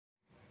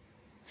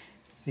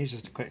So here's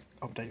just a quick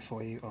update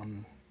for you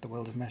on the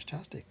world of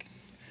Meshtastic.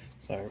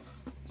 So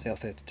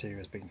CL32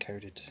 has been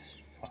coded,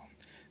 well,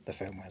 the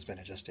firmware has been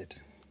adjusted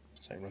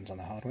so it runs on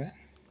the hardware.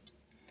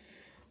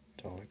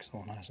 It all looks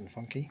all nice and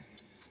funky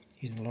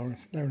using the lower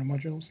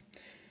modules.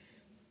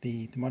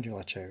 The module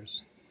I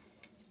chose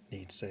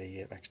needs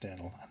a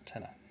external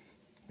antenna,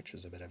 which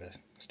was a bit of a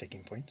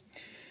sticking point.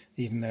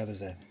 Even though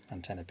there's an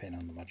antenna pin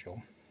on the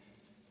module,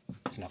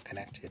 it's not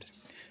connected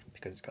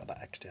because it's got that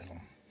external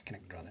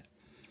connector on it.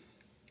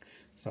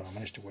 So I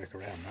managed to work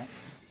around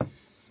that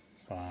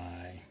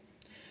by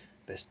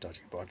this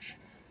dodgy bodge.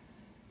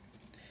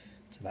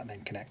 So that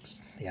then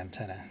connects the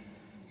antenna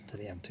to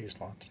the M2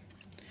 slot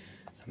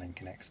and then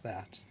connects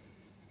that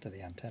to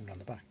the antenna on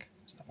the back.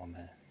 It's that one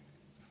there.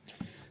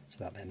 So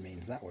that then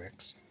means that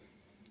works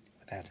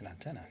without an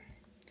antenna,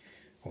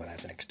 or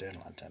without an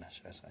external antenna,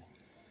 should I say.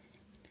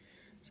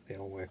 So they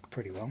all work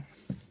pretty well.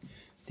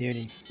 The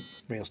only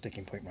real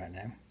sticking point right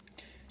now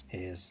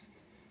is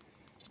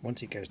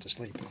once it goes to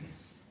sleep,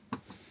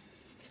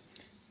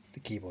 the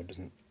keyboard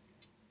doesn't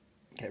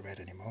get read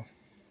anymore.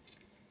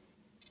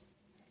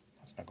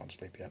 That's not gone to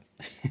sleep yet.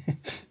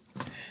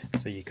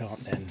 So you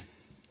can't then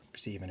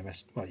receive any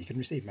message. Well, you can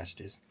receive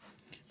messages,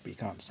 but you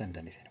can't send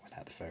anything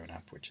without the phone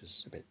app, which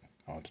is a bit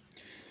odd.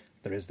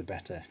 There is the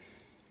better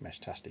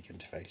Meshtastic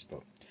interface,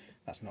 but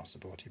that's not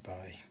supported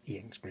by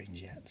e-ink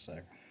screens yet, so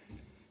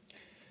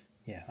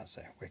yeah, that's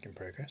a work in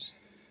progress.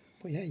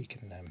 But yeah, you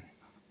can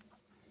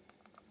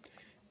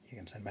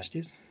send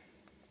messages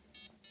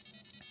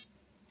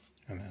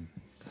and then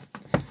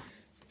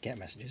get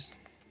messages.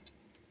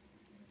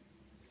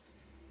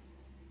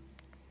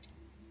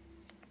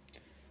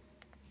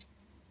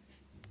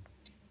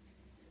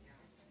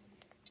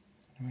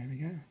 And there we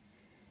go.